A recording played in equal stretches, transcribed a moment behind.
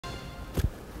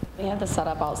We have the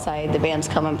setup outside. The bands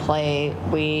come and play.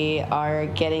 We are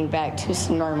getting back to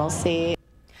some normalcy.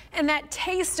 And that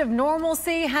taste of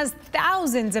normalcy has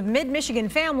thousands of mid-Michigan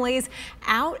families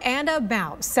out and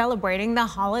about celebrating the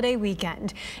holiday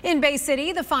weekend. In Bay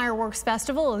City, the Fireworks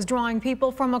Festival is drawing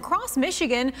people from across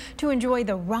Michigan to enjoy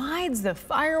the rides, the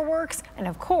fireworks, and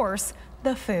of course,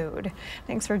 the food.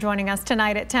 Thanks for joining us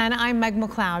tonight at 10. I'm Meg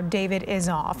McLeod. David is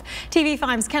off.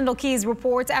 TV5's Kendall Keys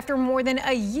reports after more than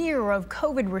a year of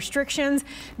COVID restrictions,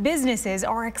 businesses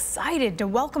are excited to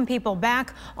welcome people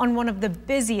back on one of the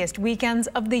busiest weekends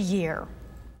of the year.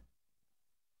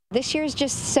 This year is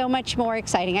just so much more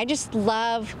exciting. I just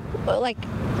love,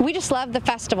 we just love the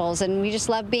festivals, and we just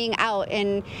love being out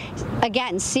and,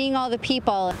 again, seeing all the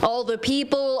people. All the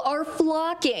people are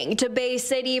flocking to Bay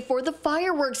City for the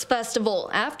Fireworks Festival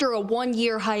after a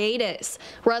one-year hiatus.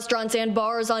 Restaurants and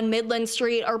bars on Midland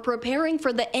Street are preparing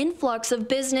for the influx of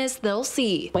business they'll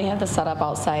see. We have the setup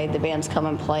outside. The bands come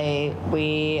and play.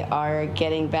 We are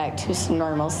getting back to some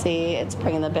normalcy. It's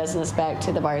bringing the business back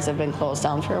to the bars that have been closed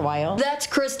down for a while. That's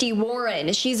Christy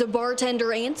Warren. She's a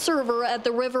bartender and server at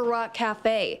the River Rock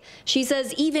Cafe. She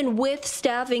says even with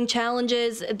staffing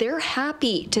challenges, they're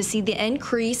happy to see the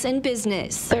increase in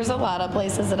business. There's a lot of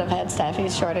places that have had staffing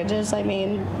shortages. I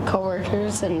mean,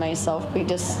 coworkers and myself, we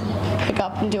just pick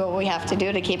up and do what we have to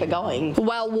do to keep it going.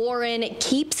 While Warren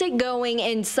keeps it going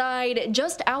inside,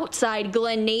 just outside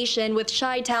Glen Nation with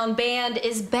Chi-Town Band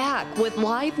is back with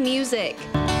live music.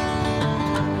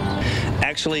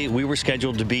 Actually, we were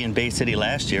scheduled to be in Bay City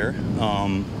last year.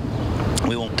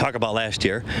 We won't talk about last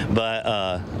year,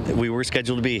 but we were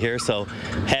scheduled to be here, so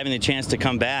having the chance to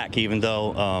come back, even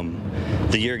though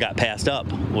the year got passed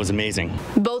up, was amazing.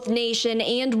 Both Nation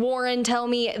and Warren tell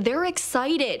me they're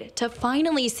excited to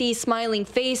finally see smiling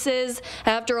faces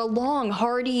after a long,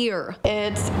 hard year.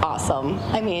 It's awesome.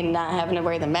 I mean, not having to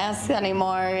wear the masks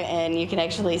anymore, and you can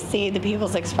actually see the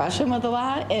people's expression with a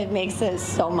lot. It makes it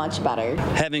so much better.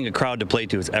 Having a crowd to play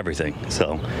to is everything,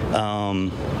 so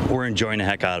we're enjoying the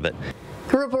heck out of it.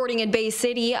 Reporting in Bay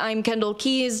City, I'm Kendall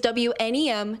Keys,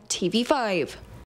 WNEM TV5.